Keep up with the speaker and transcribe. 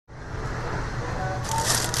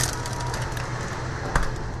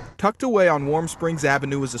Tucked away on Warm Springs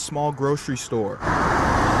Avenue is a small grocery store,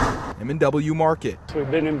 M&W Market.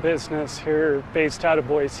 We've been in business here, based out of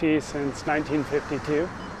Boise, since 1952.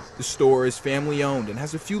 The store is family-owned and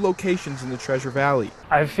has a few locations in the Treasure Valley.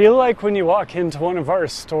 I feel like when you walk into one of our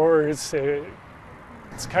stores,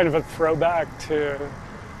 it's kind of a throwback to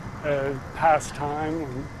a past time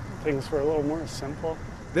when things were a little more simple.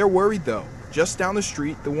 They're worried, though. Just down the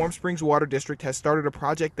street, the Warm Springs Water District has started a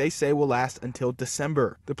project they say will last until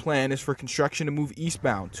December. The plan is for construction to move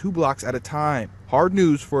eastbound 2 blocks at a time. Hard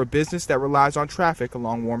news for a business that relies on traffic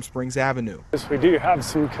along Warm Springs Avenue. We do have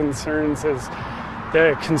some concerns as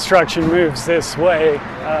the construction moves this way.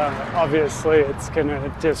 Obviously, it's going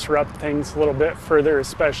to disrupt things a little bit further,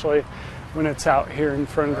 especially when it's out here in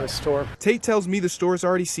front of the store. Tate tells me the store has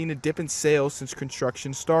already seen a dip in sales since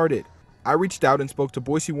construction started. I reached out and spoke to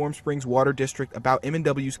Boise Warm Springs Water District about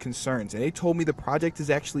M&W's concerns, and they told me the project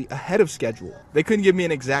is actually ahead of schedule. They couldn't give me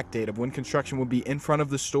an exact date of when construction would be in front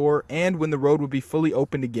of the store and when the road would be fully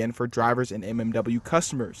opened again for drivers and M&W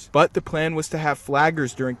customers. But the plan was to have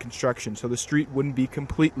flaggers during construction so the street wouldn't be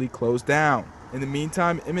completely closed down. In the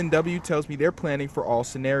meantime, M&W tells me they're planning for all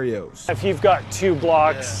scenarios. If you've got 2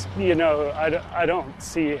 blocks, you know, I don't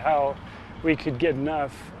see how we could get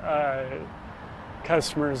enough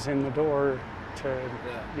customers in the door to,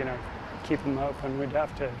 you know, keep them open. We'd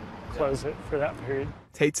have to close it for that period.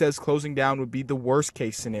 Tate says closing down would be the worst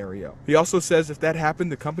case scenario. He also says if that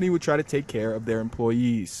happened, the company would try to take care of their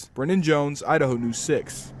employees. Brendan Jones, Idaho News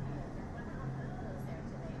 6.